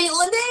 Saint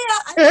Linnea.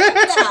 I love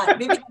that.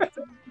 Maybe that's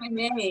my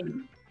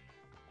name.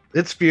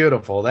 It's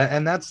beautiful.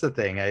 And that's the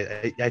thing.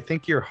 I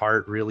think your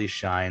heart really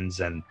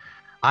shines, and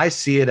I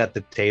see it at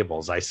the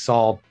tables. I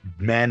saw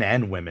men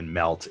and women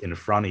melt in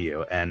front of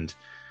you, and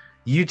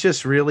you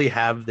just really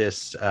have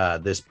this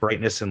this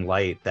brightness and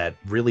light that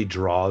really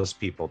draws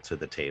people to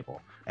the table.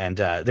 And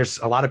there's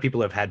a lot of people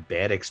who have had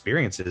bad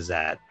experiences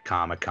at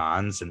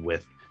Comic-Cons and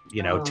with,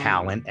 you know, Oh.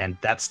 talent, and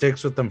that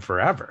sticks with them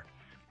forever.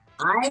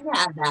 I've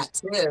had that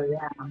too.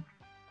 Yeah.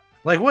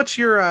 Like, what's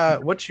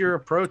your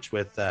approach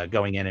with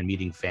going in and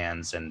meeting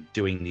fans and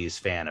doing these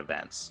fan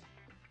events?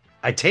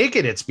 I take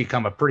it it's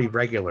become a pretty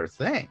regular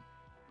thing.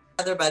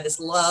 Together by this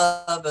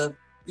love of,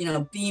 you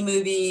know, B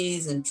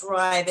movies and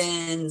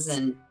drive-ins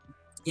and,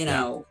 you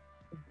know,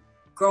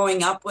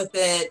 growing up with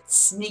it,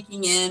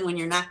 sneaking in when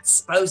you're not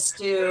supposed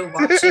to,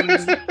 watching,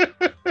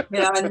 you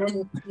know, and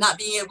then not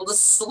being able to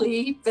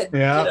sleep and,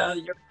 Yeah.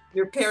 you know,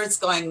 your parents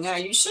going, no,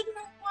 you shouldn't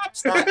have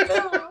watched that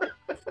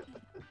film.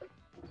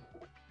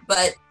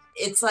 But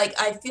it's like,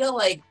 I feel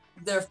like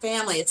they're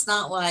family. It's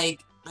not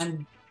like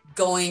I'm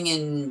going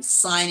and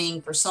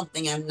signing for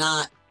something I'm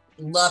not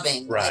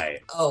loving, Right.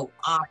 like, oh,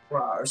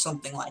 opera or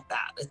something like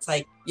that. It's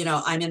like,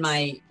 I'm in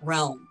my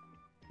realm.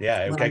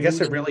 Yeah, when I I'm guess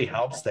it reading really it.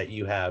 helps that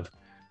you have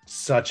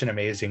such an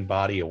amazing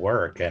body of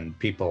work, and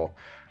people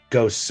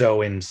go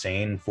so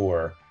insane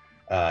for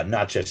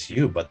not just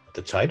you, but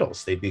the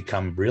titles. They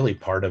become really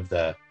part of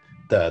the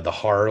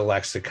horror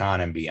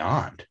lexicon and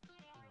beyond.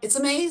 It's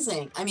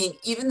amazing. I mean,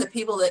 even the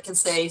people that can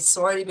say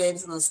sorority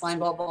babes in the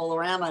Slimeball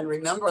Bolorama and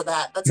remember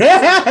that, that's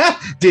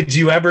amazing. Did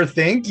you ever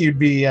think you'd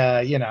be,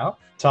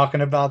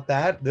 talking about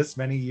that this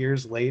many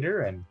years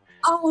later? And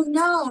Oh,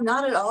 no,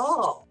 not at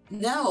all.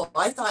 No,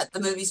 I thought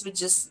the movies would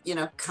just,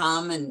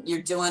 come and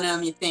you're doing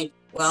them. You think,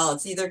 well,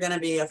 it's either going to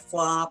be a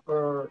flop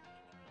or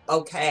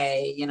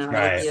okay, it'll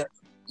right, be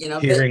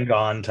but hearing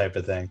gone type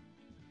of thing.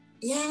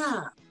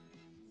 yeah.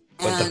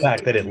 But the And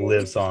fact that it's it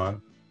lives amazing.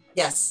 on.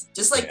 Yes,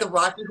 just like Yeah. the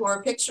Rocky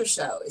Horror Picture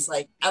Show is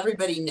like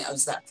everybody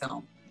knows that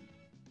film.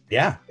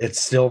 Yeah, it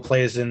still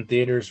plays in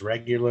theaters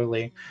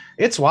regularly.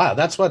 It's wild.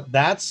 That's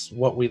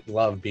what we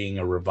love being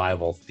a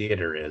revival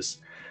theater is.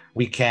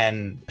 We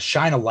can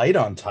shine a light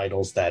on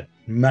titles that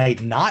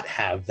might not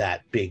have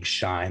that big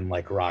shine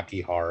like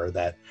Rocky Horror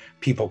that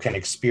people can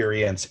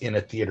experience in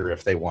a theater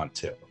if they want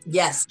to.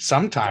 Yes.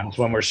 Sometimes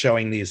when we're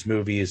showing these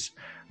movies,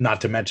 not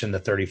to mention the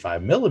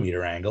 35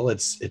 millimeter angle,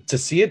 it's to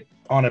see it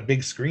on a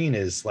big screen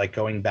is like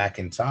going back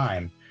in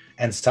time,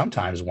 and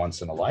sometimes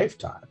once in a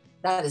lifetime.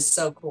 That is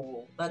so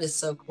cool. That is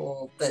so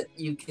cool that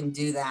you can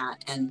do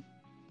that. And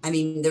I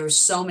mean, there were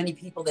so many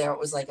people there. It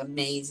was like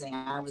amazing.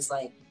 I was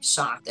like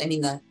shocked. I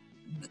mean, to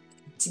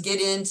get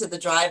into the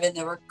drive-in,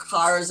 there were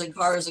cars and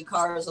cars and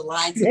cars and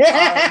lines of cars.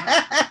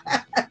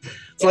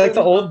 It's like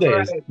the old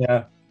days.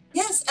 Yeah.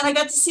 Yes, and I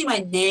got to see my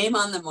name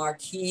on the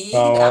marquee.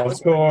 Oh, That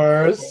was of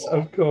course, really cool.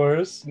 of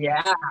course.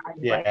 Yeah.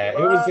 Yeah, Like, it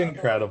was whoa.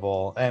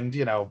 incredible. And,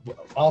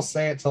 I'll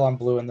say it till I'm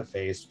blue in the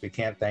face. We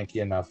can't thank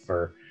you enough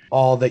for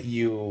all that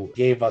you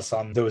gave us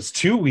on those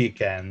 2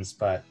 weekends,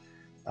 but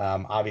That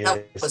was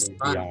obviously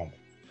fun. beyond.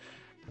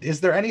 Is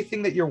there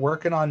anything that you're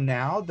working on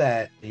now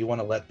that you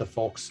want to let the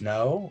folks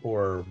know,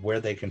 or where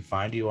they can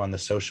find you on the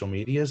social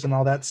medias and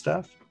all that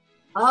stuff?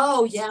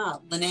 Oh, yeah.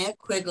 Linnea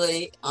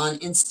Quigley on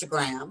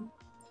Instagram.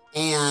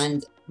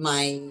 And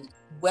my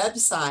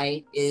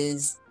website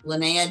is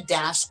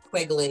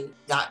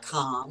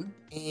linnea-quigley.com.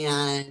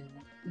 And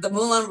the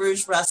Moulin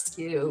Rouge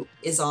Rescue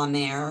is on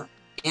there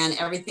and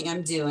everything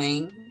I'm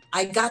doing.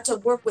 I got to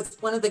work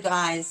with one of the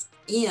guys,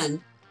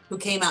 Ian, who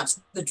came out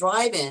to the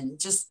drive-in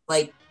just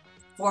like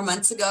 4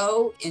 months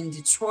ago in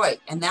Detroit.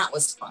 And that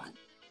was fun.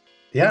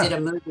 Yeah. We did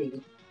a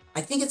movie.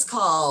 I think it's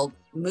called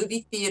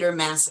Movie Theater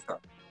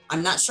Massacre.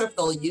 I'm not sure if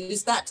they'll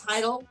use that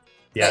title.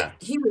 Yeah.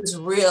 But he was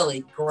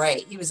really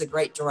great. He was a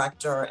great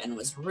director and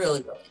was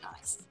really, really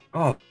nice.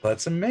 Oh,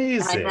 that's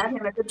amazing. And I met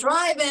him at the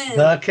drive-in.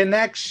 The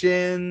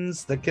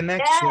connections.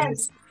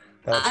 Yes.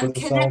 That's I'm what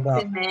it's all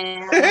about. connected,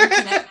 man. I'm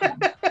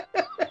connected.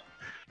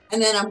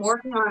 And then I'm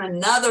working on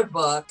another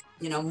book,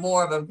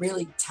 more of a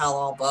really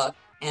tell-all book.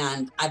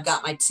 And I've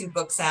got my 2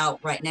 books out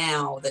right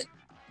now that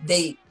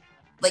they,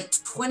 like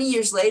 20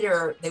 years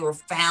later, they were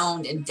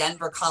found in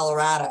Denver,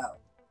 Colorado.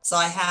 So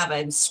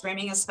I'm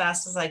Screaming as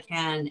Fast as I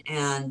Can,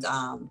 and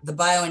the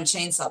Bio and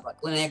Chainsaw book,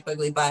 Linnea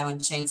Quigley Bio and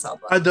Chainsaw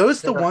book. Are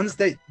those the ones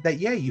that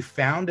you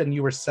found and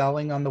you were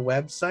selling on the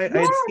website? Yes.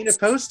 I had seen a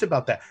post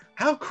about that.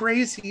 How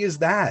crazy is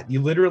that?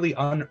 You literally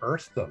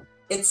unearthed them.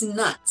 It's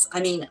nuts. I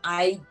mean,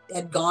 I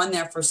had gone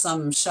there for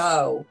some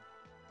show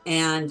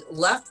and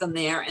left them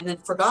there and then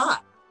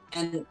forgot.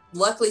 And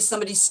luckily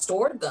somebody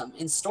stored them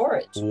in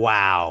storage.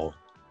 Wow.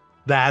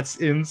 That's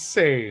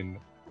insane.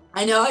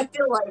 I know. I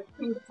feel like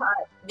King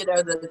Tut,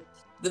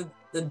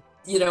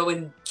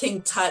 when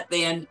King Tut,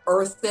 they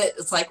unearthed it.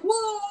 It's like,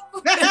 whoa.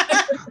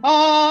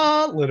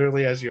 Oh,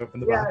 literally as you open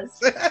the box.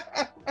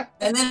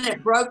 And then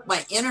it broke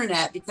my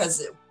internet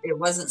because it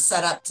wasn't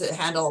set up to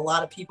handle a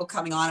lot of people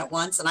coming on at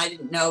once. And I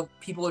didn't know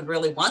people would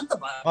really want the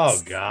box. Oh,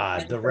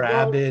 God. The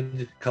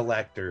rabid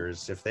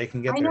collectors, if they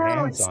can get their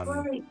hands on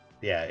them.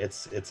 Yeah,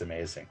 it's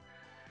amazing.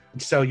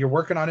 So you're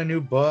working on a new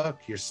book.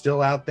 You're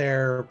still out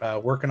there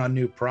working on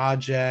new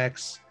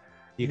projects.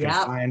 You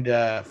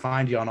can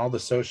find you on all the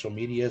social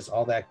medias,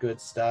 all that good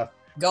stuff.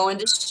 Going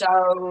to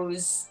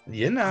shows.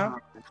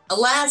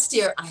 Last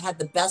year, I had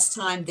the best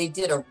time. They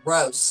did a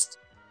roast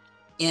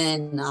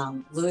in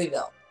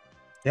Louisville.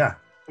 Yeah.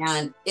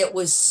 And it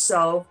was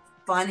so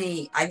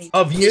funny. I mean,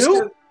 of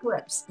you?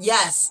 Clips.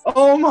 Yes.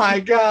 Oh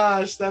my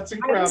gosh, that's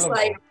incredible.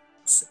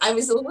 I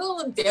was a little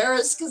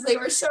embarrassed because they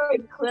were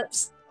showing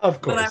clips.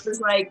 Of course. When I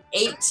was like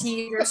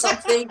 18 or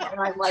something, and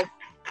I'm like,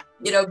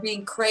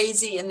 being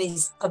crazy in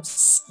these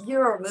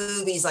obscure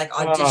movies like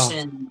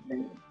Audition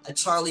and a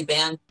Charlie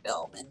Band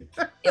film. And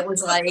it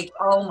was like,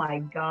 oh my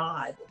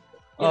God.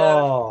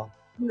 That's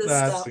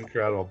stuff.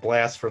 Incredible.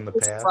 Blast from the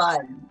past.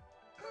 Fun.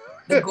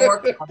 The gore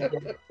comedy.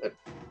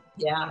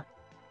 Yeah.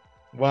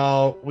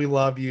 Well, we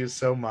love you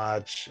so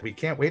much. We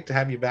can't wait to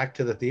have you back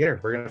to the theater.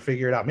 We're going to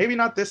figure it out. Maybe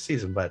not this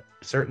season, but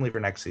certainly for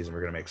next season,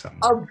 we're going to make something.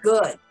 Oh,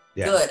 good.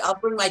 Yeah. Good. I'll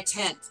bring my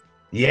tent.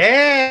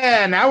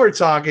 Yeah, now we're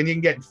talking. You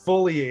can get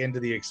fully into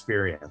the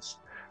experience.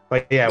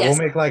 But yeah, Yes.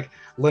 we'll make like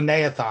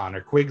Linneathon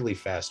or Quigley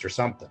Fest or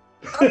something.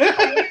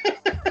 Okay.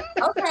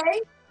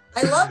 Okay.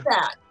 I love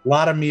that. A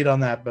lot of meat on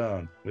that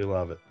bone. We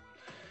love it.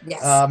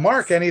 Yes.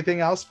 Mark, anything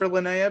else for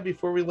Linnea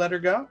before we let her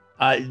go?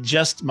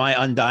 Just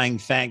my undying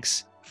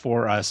thanks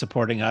for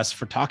supporting us,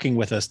 for talking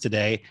with us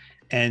today,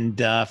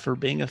 and for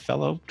being a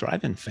fellow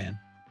drive-in fan.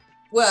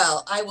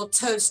 Well, I will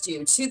toast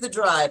you to the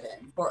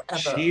drive-in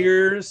forever.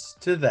 Cheers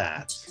to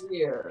that.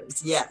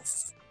 Cheers.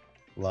 Yes.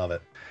 Love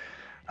it.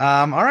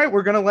 All right,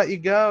 we're going to let you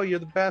go. You're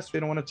the best. We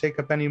don't want to take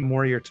up any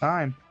more of your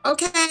time.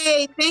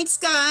 Okay. Thanks,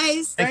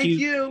 guys. Thank Thank you.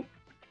 you.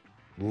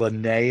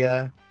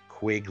 Linnea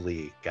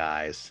Quigley,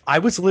 guys. I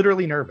was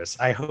literally nervous.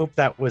 I hope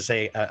that was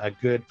a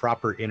good,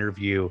 proper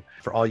interview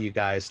for all you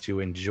guys to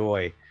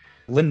enjoy.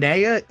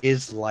 Linnea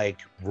is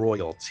like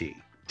royalty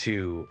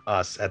to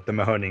us at the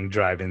Mahoning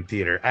Drive-In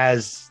Theater,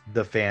 as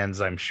the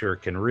fans, I'm sure,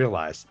 can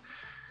realize.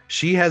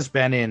 She has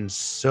been in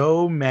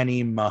so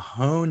many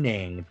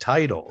Mahoning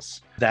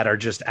titles that are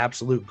just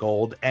absolute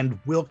gold and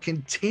will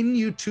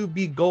continue to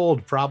be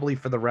gold probably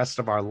for the rest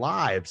of our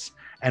lives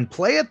and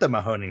play at the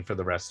Mahoning for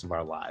the rest of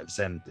our lives.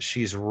 And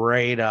she's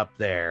right up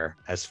there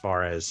as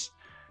far as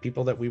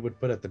people that we would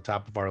put at the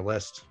top of our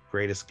list,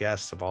 greatest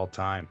guests of all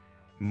time.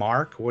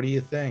 Mark, what do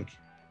you think?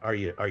 Are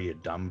you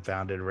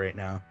dumbfounded right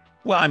now?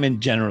 Well, I mean,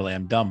 generally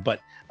I'm dumb,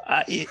 but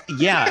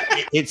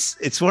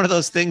it's one of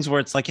those things where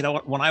it's like, you know,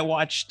 when I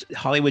watched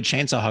Hollywood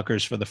Chainsaw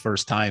Hookers for the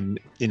first time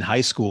in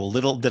high school,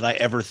 little did I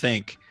ever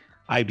think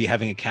I'd be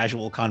having a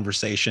casual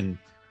conversation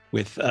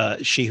with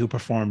she who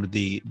performed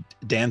the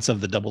dance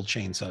of the double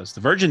chainsaws,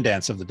 the virgin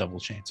dance of the double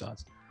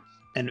chainsaws.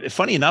 And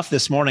funny enough,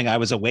 this morning I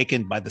was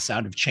awakened by the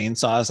sound of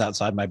chainsaws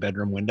outside my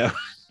bedroom window.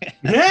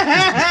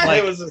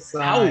 It was a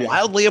sign. How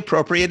wildly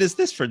appropriate is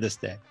this for this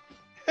day?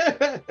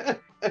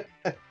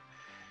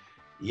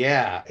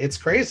 Yeah, it's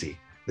crazy.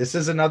 This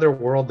is another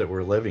world that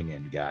we're living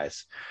in,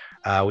 guys.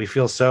 We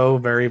feel so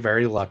very,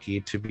 very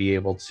lucky to be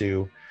able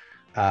to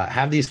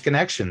have these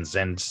connections.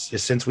 And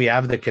since we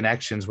have the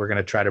connections, we're going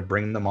to try to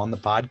bring them on the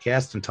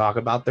podcast and talk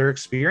about their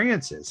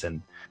experiences.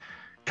 And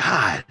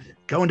God,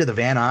 going to the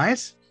Van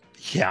Nuys?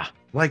 Yeah.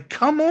 Like,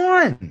 come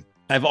on.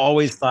 I've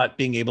always thought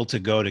being able to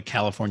go to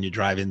California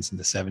drive-ins in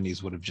the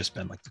 70s would have just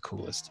been like the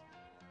coolest.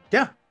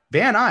 Yeah.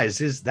 Van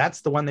Nuys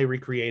that's the one they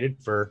recreated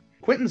for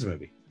Quentin's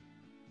movie.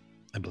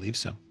 I believe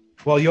so.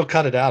 Well, you'll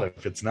cut it out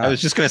if it's not. I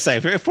was just going to say,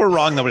 if we're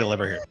wrong, nobody will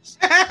ever hear this.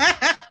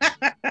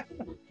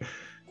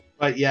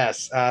 But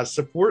yes,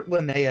 support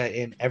Linnea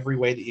in every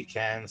way that you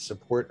can.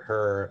 Support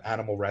her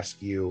animal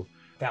rescue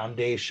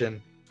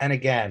foundation. And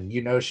again,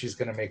 you know she's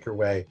going to make her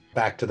way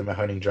back to the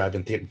Mahoning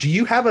Drive-In Theater. Do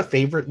you have a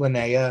favorite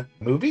Linnea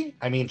movie?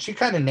 I mean, she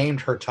kind of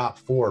named her top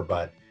 4,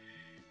 but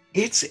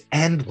it's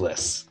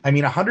endless. I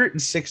mean,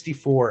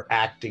 164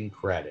 acting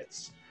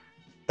credits.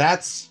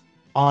 That's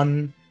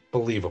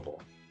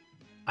unbelievable.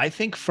 I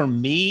think for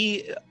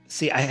me,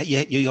 see,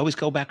 you always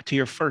go back to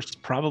your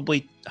first,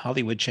 probably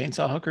Hollywood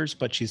Chainsaw Hookers,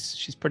 but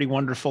she's pretty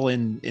wonderful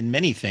in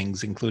many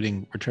things,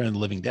 including Return of the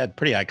Living Dead.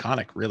 Pretty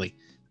iconic, really.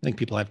 I think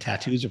people have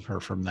tattoos of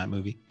her from that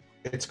movie.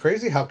 It's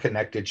crazy how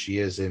connected she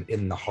is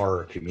in the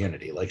horror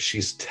community. Like,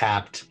 she's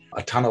tapped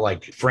a ton of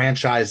like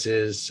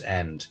franchises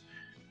and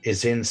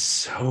is in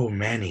so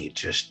many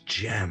just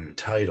gem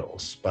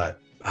titles. But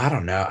I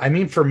don't know. I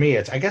mean, for me,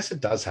 I guess it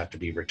does have to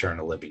be Return of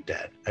the Living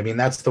Dead. I mean,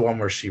 that's the one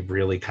where she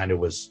really kind of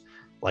was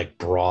like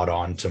brought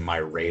onto my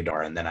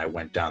radar, and then I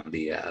went down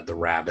the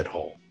rabbit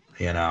hole,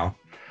 you know.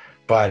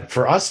 But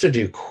for us to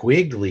do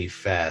Quigley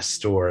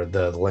Fest or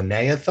the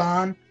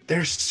Linneathon,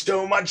 there's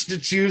so much to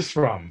choose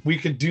from. We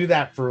could do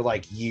that for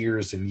like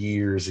years and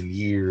years and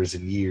years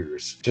and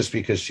years, just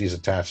because she's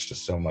attached to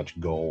so much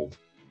gold.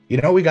 You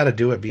know, we got to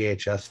do at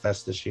VHS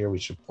Fest this year. We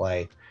should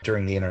play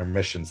during the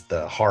intermissions,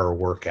 the horror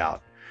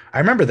workout. I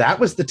remember that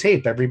was the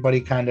tape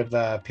everybody kind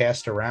of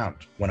passed around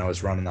when I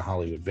was running the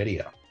Hollywood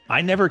Video.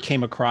 I never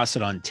came across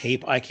it on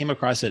tape. I came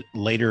across it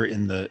later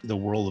in the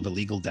world of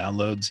illegal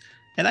downloads,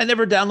 and I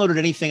never downloaded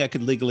anything I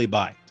could legally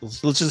buy.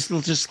 Let's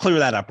just clear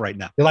that up right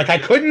now. You're like, I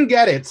couldn't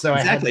get it, so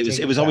Exactly. I had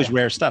to It was always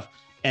rare stuff.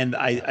 And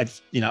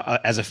I've, you know,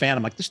 as a fan,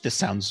 I'm like, this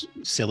sounds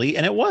silly.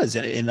 And it was.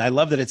 And I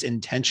love that it's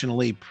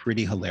intentionally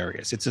pretty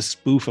hilarious. It's a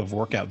spoof of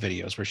workout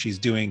videos where she's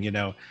doing, you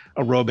know,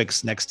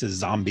 aerobics next to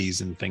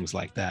zombies and things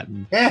like that.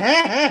 And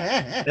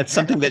that's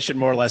something that should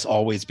more or less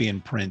always be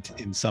in print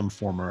in some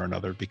form or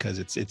another, because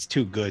it's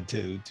too good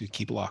to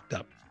keep locked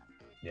up.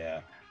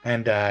 Yeah.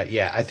 And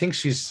I think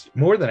she's,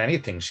 more than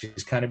anything,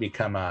 she's kind of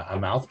become a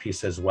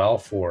mouthpiece as well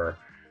for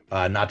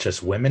not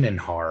just women in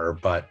horror,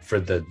 but for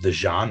the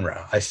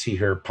genre. I see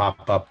her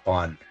pop up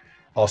on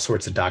all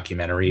sorts of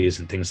documentaries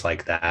and things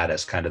like that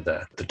as kind of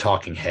the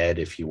talking head,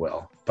 if you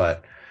will.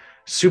 But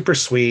super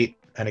sweet.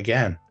 And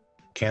again,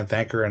 can't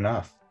thank her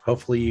enough.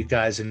 Hopefully you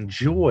guys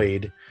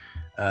enjoyed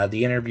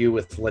the interview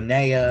with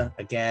Linnea.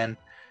 Again,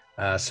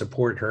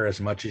 support her as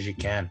much as you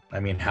can.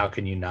 I mean, how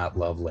can you not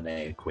love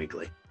Linnea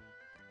Quigley?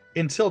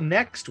 Until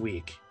next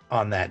week,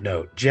 on that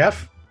note,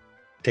 Jeff,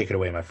 take it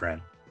away, my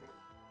friend.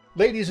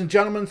 Ladies and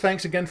gentlemen,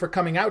 thanks again for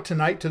coming out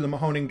tonight to the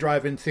Mahoning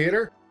Drive-In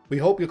Theater. We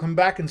hope you'll come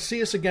back and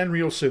see us again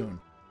real soon.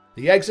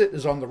 The exit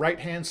is on the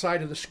right-hand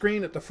side of the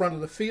screen at the front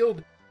of the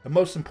field, and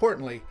most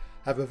importantly,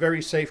 have a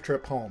very safe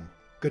trip home.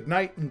 Good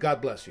night and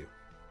God bless you.